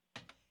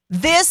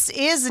This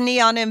is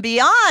Neon and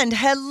Beyond.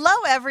 Hello,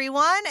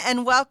 everyone,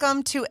 and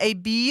welcome to a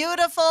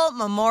beautiful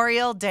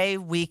Memorial Day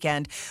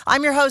weekend.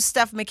 I'm your host,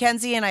 Steph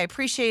McKenzie, and I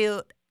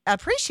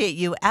appreciate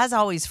you as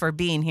always for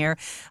being here.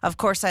 Of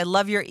course, I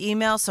love your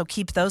email, so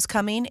keep those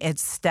coming.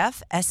 It's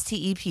Steph,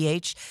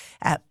 STEPH,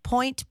 at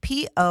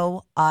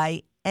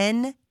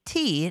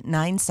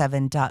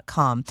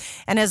POINT97.com.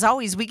 And as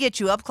always, we get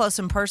you up close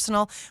and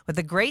personal with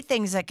the great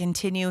things that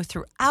continue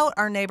throughout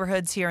our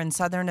neighborhoods here in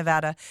Southern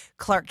Nevada,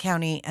 Clark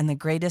County, and the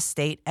greatest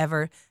state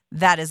ever.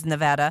 That is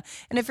Nevada.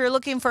 And if you're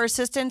looking for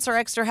assistance or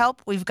extra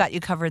help, we've got you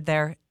covered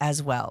there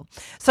as well.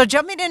 So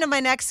jumping into my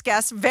next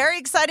guest, very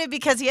excited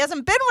because he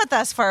hasn't been with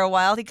us for a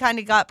while. He kind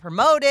of got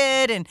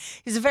promoted and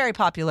he's a very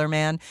popular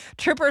man.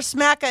 Trooper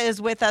Smacka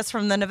is with us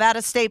from the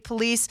Nevada State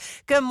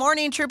Police. Good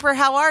morning, Trooper.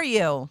 How are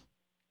you?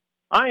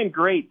 I am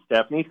great,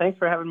 Stephanie. Thanks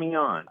for having me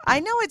on. I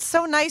know it's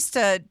so nice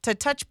to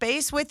touch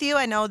base with you.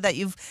 I know that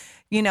you've,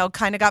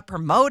 kind of got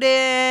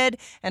promoted.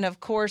 And, of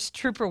course,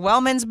 Trooper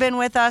Wellman's been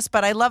with us.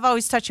 But I love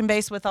always touching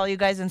base with all you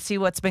guys and see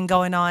what's been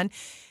going on.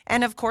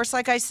 And, of course,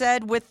 like I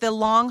said, with the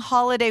long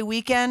holiday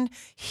weekend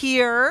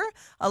here,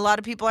 a lot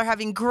of people are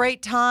having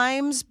great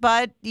times.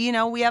 But,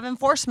 we have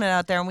enforcement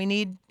out there and we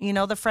need,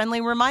 the friendly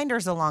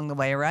reminders along the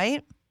way,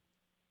 right?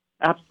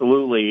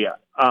 Absolutely.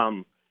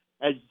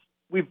 As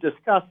we've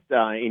discussed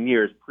in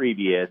years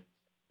previous,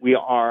 we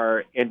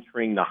are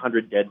entering the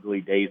 100 deadly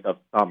days of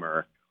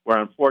summer, where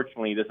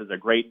unfortunately this is a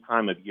great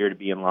time of year to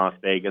be in Las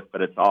Vegas,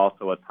 but it's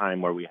also a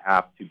time where we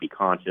have to be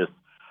conscious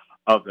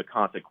of the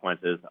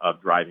consequences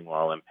of driving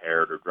while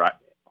impaired or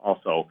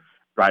also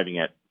driving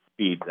at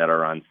speeds that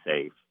are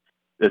unsafe.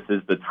 This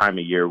is the time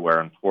of year where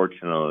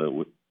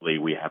unfortunately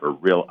we have a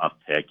real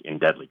uptick in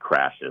deadly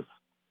crashes.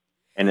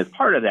 And as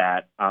part of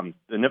that,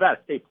 the Nevada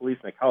State Police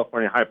and the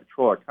California Highway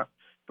Patrol are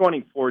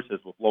joining forces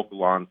with local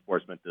law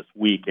enforcement this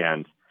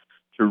weekend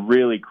to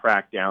really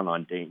crack down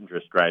on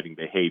dangerous driving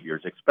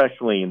behaviors,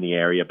 especially in the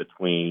area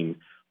between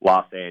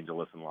Los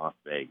Angeles and Las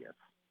Vegas.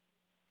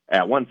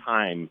 At one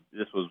time,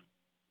 this was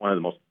one of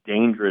the most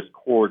dangerous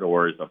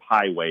corridors of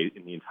highways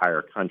in the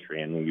entire country,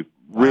 and we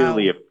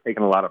really have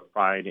taken a lot of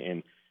pride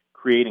in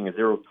creating a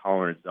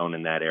zero-tolerance zone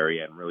in that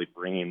area and really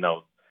bringing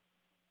those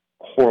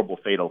horrible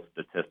fatal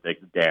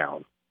statistics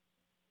down.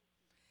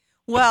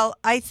 Well,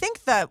 I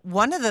think that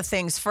one of the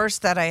things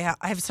first that I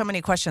have so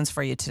many questions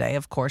for you today,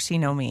 of course, you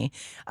know me.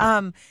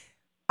 Are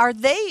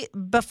they,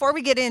 before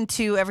we get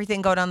into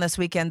everything going on this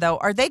weekend, though,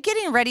 are they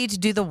getting ready to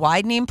do the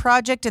widening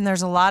project? And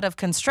there's a lot of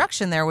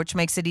construction there, which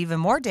makes it even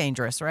more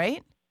dangerous,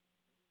 right?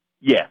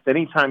 Yes.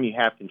 Anytime you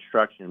have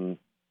construction,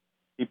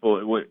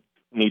 people would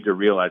need to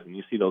realize when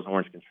you see those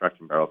orange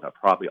construction barrels, that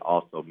probably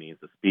also means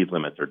the speed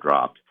limits are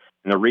dropped.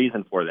 And the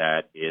reason for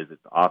that is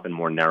it's often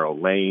more narrow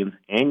lanes,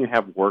 and you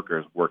have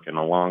workers working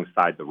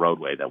alongside the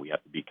roadway that we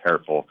have to be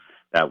careful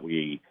that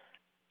we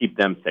keep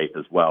them safe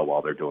as well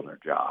while they're doing their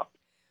job.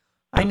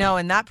 I know.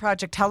 And that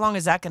project, how long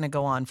is that going to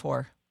go on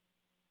for?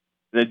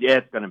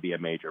 It's going to be a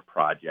major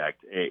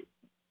project.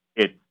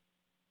 It's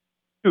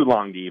too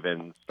long to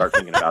even start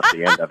thinking about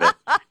the end of it.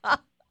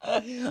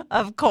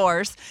 Of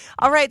course.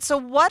 All right. So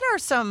what are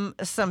some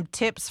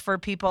tips for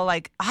people?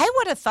 Like, I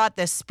would have thought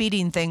this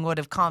speeding thing would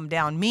have calmed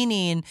down,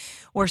 meaning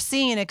we're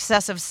seeing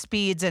excessive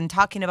speeds and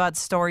talking about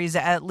stories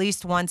at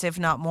least once, if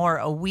not more,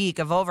 a week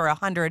of over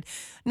 100,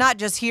 not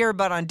just here,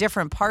 but on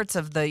different parts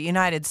of the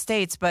United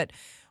States. But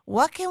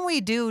what can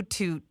we do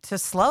to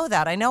slow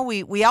that? I know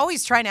we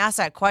always try and ask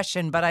that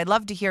question, but I'd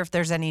love to hear if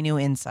there's any new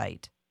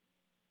insight.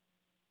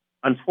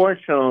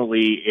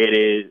 Unfortunately, it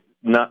is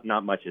not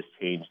much has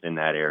changed in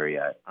that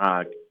area.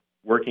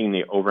 Working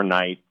the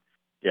overnight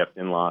shift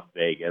in Las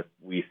Vegas,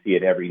 we see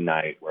it every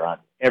night.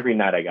 Every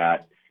night I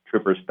got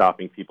troopers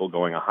stopping people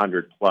going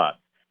 100 plus.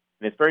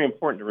 And it's very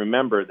important to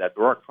remember that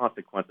there are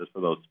consequences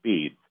for those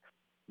speeds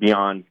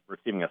beyond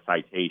receiving a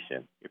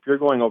citation. If you're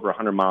going over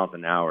 100 miles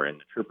an hour and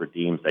the trooper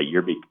deems that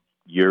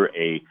you're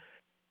a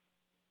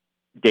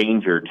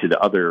danger to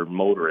the other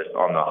motorists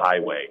on the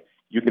highway,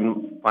 you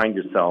can find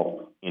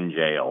yourself in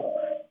jail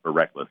for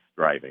reckless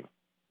driving.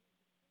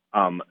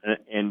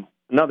 And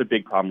another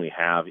big problem we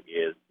have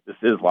is this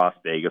is Las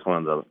Vegas, one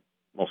of the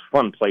most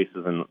fun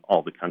places in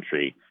all the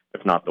country,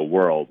 if not the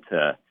world,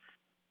 to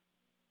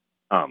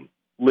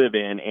live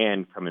in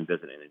and come and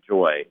visit and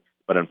enjoy.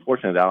 But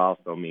unfortunately, that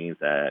also means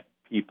that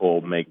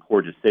people make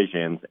poor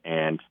decisions,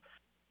 and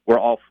we're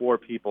all for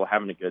people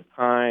having a good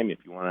time. If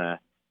you want to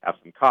have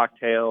some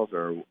cocktails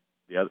or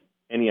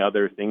any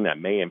other thing that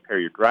may impair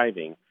your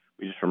driving,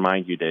 we just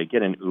remind you to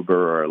get an Uber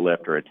or a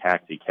Lyft or a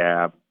taxi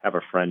cab, have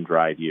a friend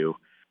drive you.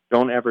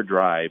 Don't ever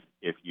drive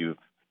if you've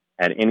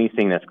had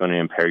anything that's going to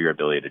impair your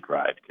ability to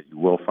drive, because you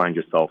will find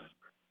yourself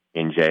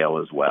in jail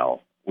as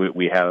well.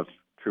 We have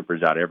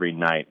troopers out every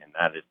night, and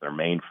that is their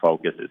main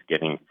focus, is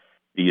getting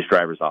these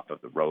drivers off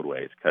of the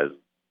roadways, because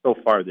so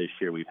far this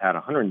year we've had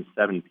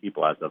 107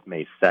 people as of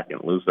May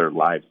 2nd lose their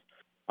lives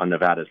on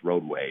Nevada's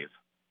roadways.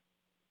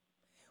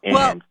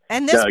 And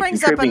this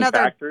brings up another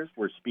factors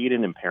were speed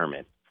and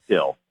impairment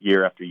still,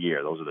 year after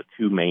year. Those are the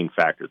two main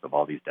factors of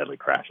all these deadly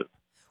crashes.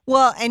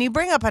 Well, and you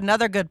bring up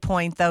another good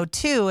point, though,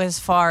 too, as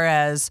far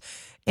as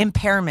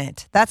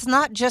impairment. That's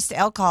not just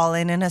alcohol.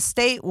 And in a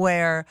state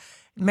where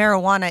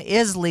marijuana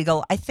is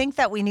legal, I think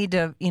that we need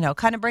to,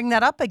 kind of bring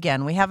that up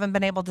again. We haven't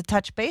been able to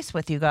touch base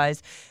with you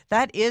guys.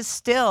 That is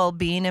still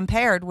being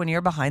impaired when you're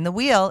behind the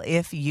wheel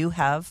if you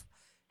have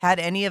had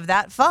any of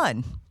that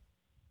fun.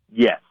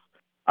 Yes.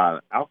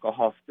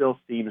 Alcohol still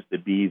seems to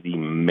be the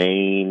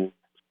main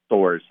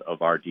source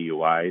of our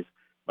DUIs,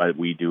 but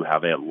we do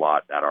have a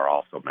lot that are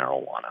also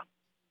marijuana.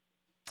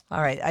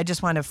 All right. I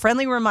just want a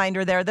friendly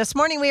reminder there. This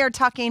morning we are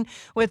talking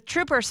with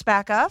Trooper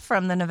Spacca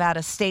from the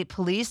Nevada State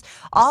Police,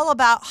 all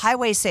about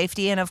highway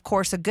safety, and of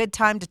course a good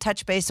time to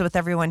touch base with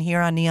everyone here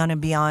on Neon and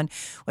Beyond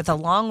with a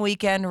long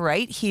weekend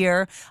right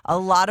here. A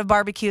lot of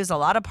barbecues, a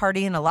lot of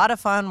partying, a lot of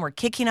fun. We're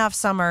kicking off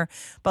summer,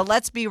 but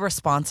let's be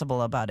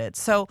responsible about it.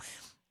 So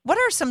what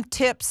are some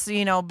tips,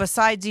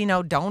 besides,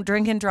 don't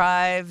drink and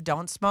drive,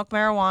 don't smoke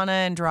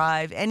marijuana and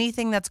drive,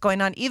 anything that's going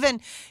on? Even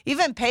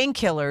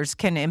painkillers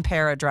can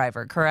impair a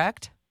driver,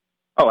 correct?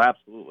 Oh,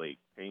 absolutely.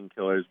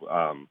 Painkillers,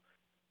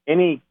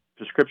 any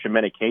prescription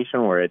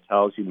medication where it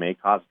tells you may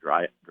cause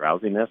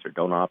drowsiness or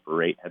don't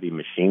operate heavy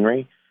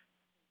machinery,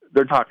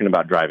 they're talking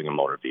about driving a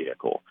motor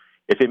vehicle.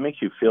 If it makes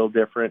you feel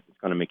different, it's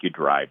going to make you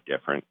drive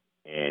different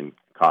and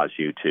cause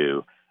you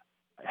to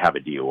have a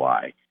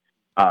DUI.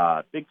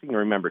 Big thing to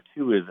remember,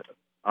 too, is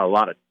a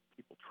lot of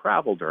people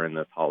travel during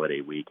this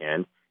holiday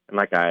weekend. And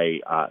like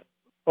I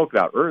spoke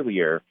about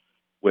earlier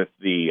with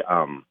the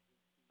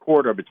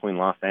corridor between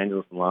Los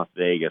Angeles and Las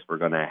Vegas, we're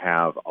going to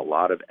have a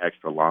lot of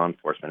extra law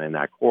enforcement in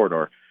that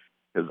corridor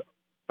because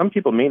some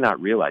people may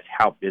not realize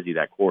how busy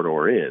that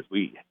corridor is.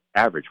 We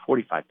average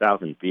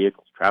 45,000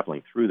 vehicles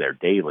traveling through there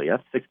daily.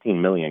 That's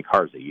 16 million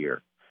cars a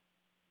year.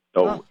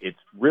 So It's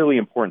really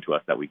important to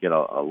us that we get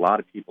a lot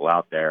of people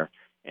out there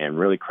and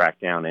really crack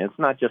down. And it's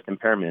not just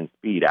impairment in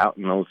speed. Out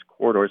in those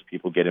corridors,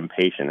 people get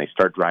impatient. They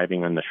start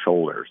driving on the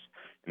shoulders,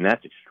 and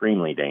that's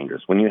extremely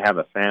dangerous. When you have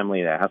a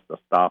family that has to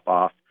stop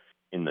off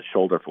in the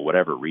shoulder for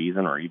whatever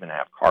reason, or even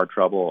have car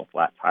trouble, a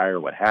flat tire,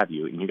 what have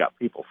you, and you got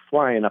people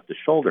flying up the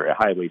shoulder at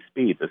highway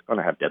speeds, it's going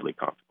to have deadly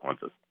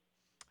consequences.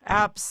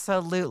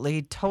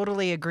 Absolutely.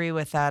 Totally agree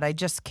with that. I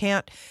just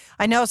can't.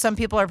 I know some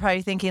people are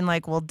probably thinking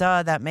like, well,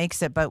 duh, that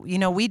makes it. But,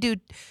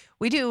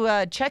 we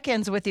do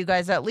check-ins with you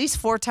guys at least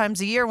 4 times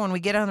a year when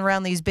we get on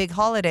around these big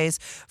holidays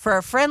for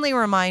a friendly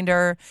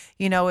reminder.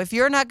 If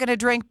you're not going to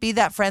drink, be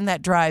that friend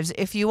that drives.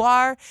 If you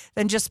are,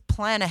 then just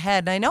plan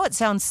ahead. And I know it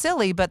sounds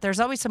silly, but there's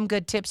always some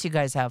good tips you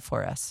guys have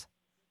for us.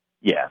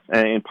 Yes.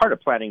 And part of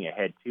planning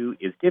ahead, too,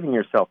 is giving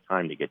yourself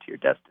time to get to your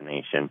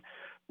destination.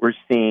 We're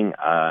seeing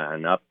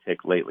an uptick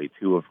lately,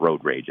 too, of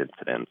road rage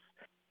incidents.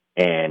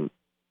 And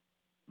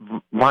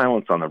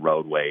violence on the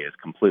roadway is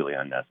completely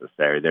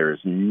unnecessary. There is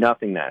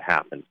nothing that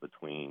happens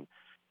between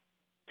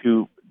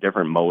two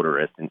different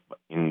motorists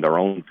in their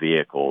own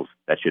vehicles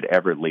that should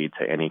ever lead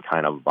to any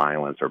kind of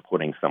violence or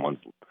putting someone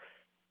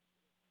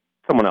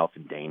else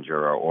in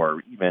danger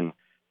or even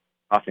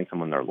costing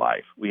someone their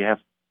life. We've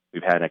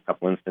had a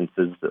couple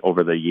instances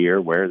over the year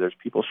where there's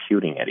people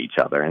shooting at each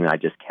other, and I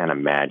just can't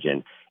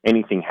imagine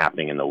anything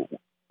happening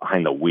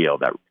behind the wheel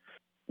that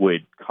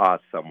would cause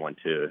someone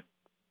to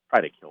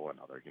try to kill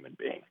another human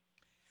being.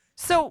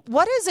 So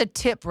what is a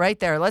tip right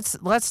there?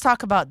 Let's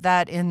talk about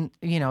that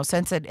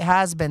since it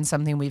has been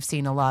something we've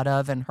seen a lot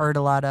of and heard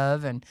a lot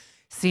of and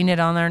seen it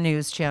on our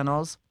news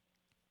channels.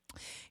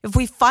 If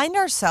we find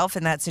ourselves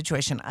in that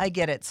situation, I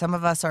get it. Some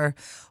of us are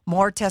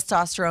more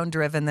testosterone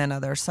driven than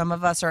others. Some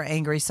of us are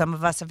angry. Some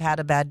of us have had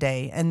a bad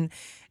day. And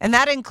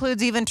that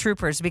includes even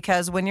troopers,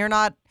 because when you're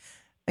not,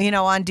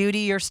 on duty,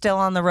 you're still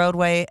on the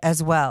roadway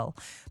as well.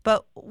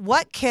 But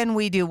what can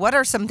we do? What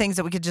are some things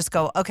that we could just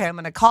go, okay, I'm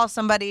going to call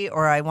somebody,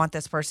 or I want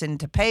this person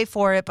to pay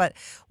for it. But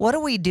what do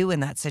we do in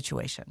that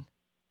situation?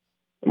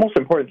 The most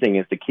important thing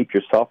is to keep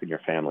yourself and your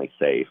family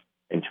safe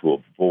and to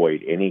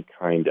avoid any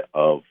kind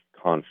of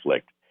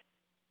conflict.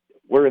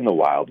 We're in the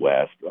Wild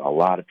West. A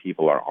lot of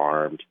people are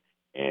armed,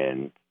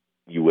 and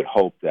you would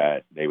hope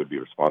that they would be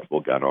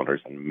responsible gun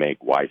owners and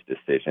make wise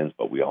decisions,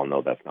 but we all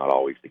know that's not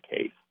always the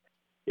case.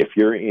 If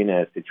you're in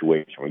a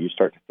situation where you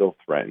start to feel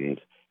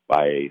threatened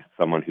by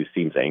someone who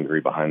seems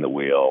angry behind the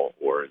wheel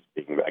or is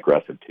being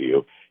aggressive to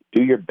you,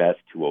 do your best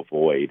to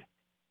avoid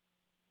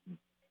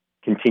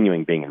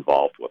continuing being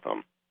involved with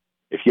them.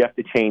 If you have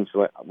to change,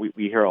 we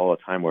hear all the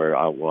time where,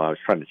 I was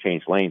trying to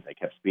change lanes, they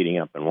kept speeding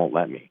up and won't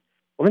let me.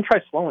 Well, then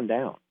try slowing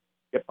down.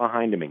 Get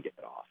behind him and get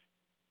off.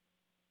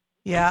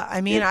 Yeah,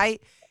 I mean,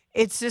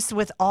 it's just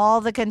with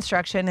all the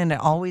construction, and it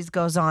always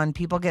goes on,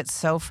 people get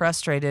so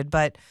frustrated,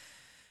 but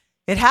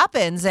it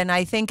happens. And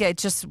I think it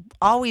just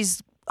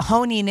always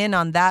honing in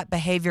on that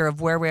behavior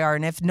of where we are.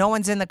 And if no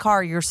one's in the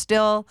car, you're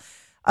still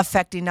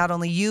affecting not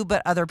only you,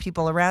 but other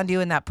people around you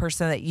and that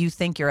person that you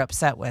think you're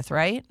upset with,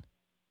 right?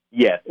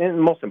 Yes, and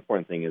the most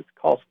important thing is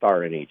call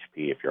Star NHP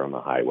if you're on the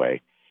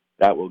highway.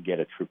 That will get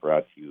a trooper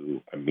out to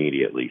you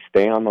immediately.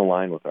 Stay on the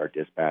line with our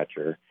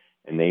dispatcher,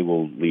 and they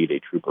will lead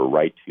a trooper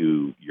right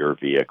to your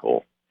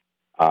vehicle.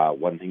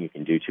 One thing you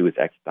can do, too, is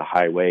exit the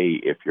highway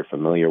if you're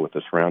familiar with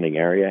the surrounding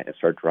area and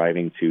start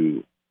driving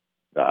to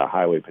the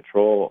highway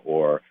patrol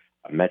or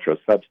a Metro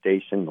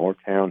substation,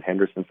 Northtown,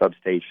 Henderson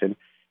substation.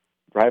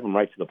 Drive them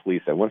right to the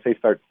police. And once they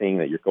start seeing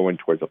that you're going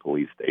towards a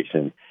police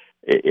station,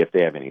 if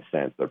they have any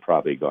sense, they're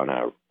probably going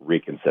to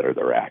reconsider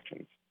their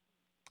actions.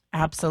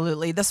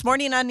 Absolutely. This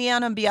morning on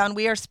Neon and Beyond,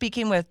 we are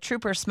speaking with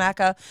Trooper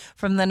Smaka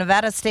from the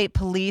Nevada State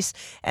Police.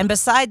 And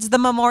besides the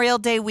Memorial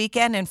Day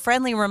weekend and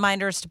friendly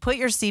reminders to put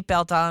your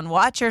seatbelt on,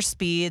 watch your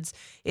speeds.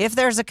 If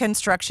there's a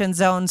construction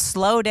zone,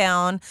 slow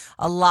down.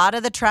 A lot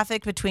of the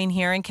traffic between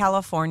here and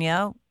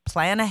California,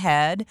 plan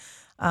ahead.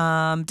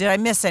 Did I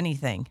miss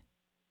anything?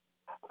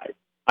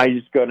 I'm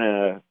just going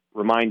to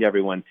remind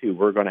everyone, too,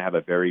 we're going to have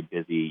a very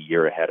busy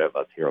year ahead of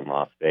us here in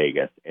Las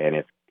Vegas. And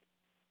it's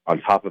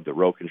on top of the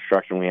road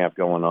construction we have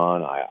going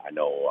on. I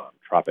know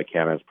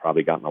Tropicana has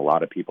probably gotten a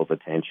lot of people's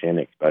attention,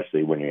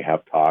 especially when you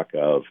have talk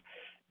of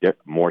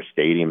more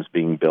stadiums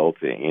being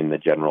built in the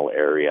general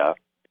area.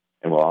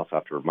 And we'll also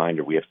have to remind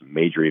you, we have some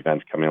major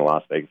events coming to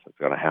Las Vegas that's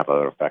going to have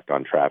an effect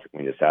on traffic.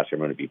 We just ask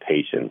everyone to be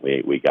patient.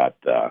 We got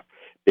a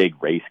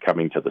big race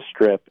coming to the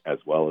Strip as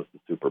well as the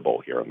Super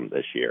Bowl here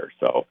this year.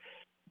 So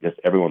just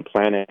everyone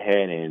plan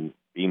ahead and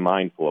be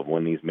mindful of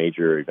when these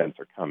major events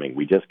are coming.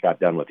 We just got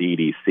done with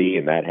EDC,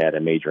 and that had a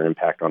major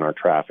impact on our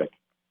traffic.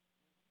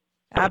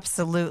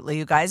 Absolutely,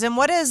 you guys. And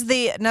what does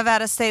the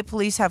Nevada State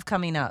Police have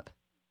coming up?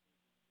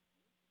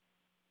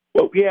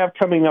 What we have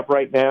coming up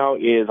right now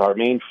is our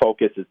main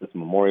focus is this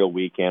Memorial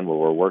Weekend, where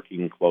we're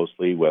working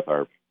closely with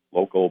our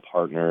local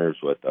partners,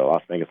 with the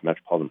Las Vegas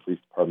Metropolitan Police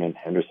Department,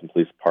 Henderson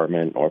Police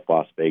Department, North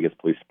Las Vegas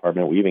Police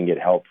Department. We even get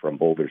help from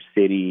Boulder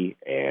City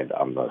and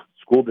the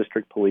school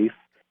district police,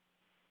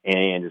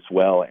 and as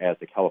well as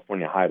the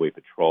California Highway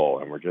Patrol.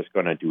 And we're just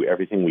going to do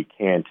everything we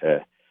can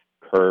to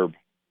curb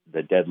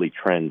the deadly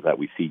trends that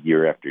we see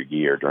year after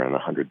year during the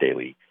 100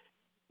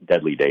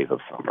 deadly days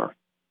of summer.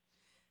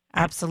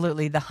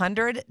 Absolutely. The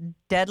 100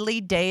 deadly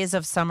days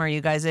of summer,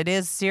 you guys. It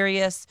is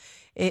serious.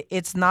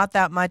 It's not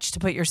that much to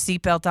put your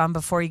seatbelt on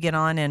before you get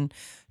on, and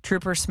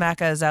Trooper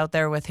Smaka is out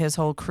there with his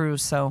whole crew.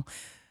 So,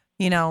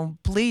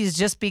 please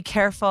just be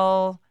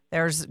careful.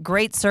 There's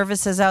great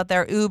services out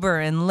there, Uber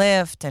and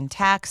Lyft and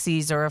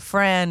taxis or a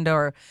friend,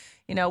 or,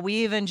 we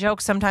even joke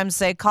sometimes,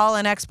 say, call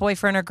an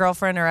ex-boyfriend or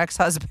girlfriend or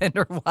ex-husband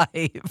or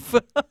wife.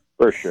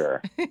 For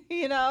sure.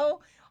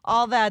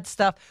 All that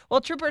stuff.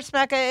 Well, Trooper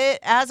Smaka,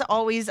 as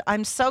always,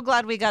 I'm so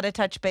glad we got to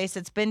touch base.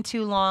 It's been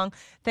too long.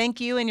 Thank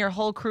you and your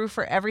whole crew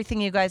for everything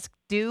you guys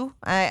do.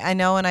 I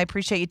know, and I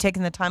appreciate you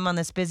taking the time on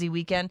this busy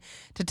weekend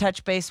to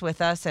touch base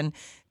with us, and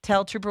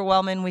tell Trooper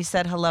Wellman we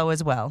said hello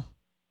as well.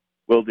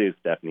 Will do,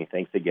 Stephanie.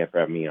 Thanks again for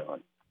having me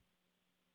on.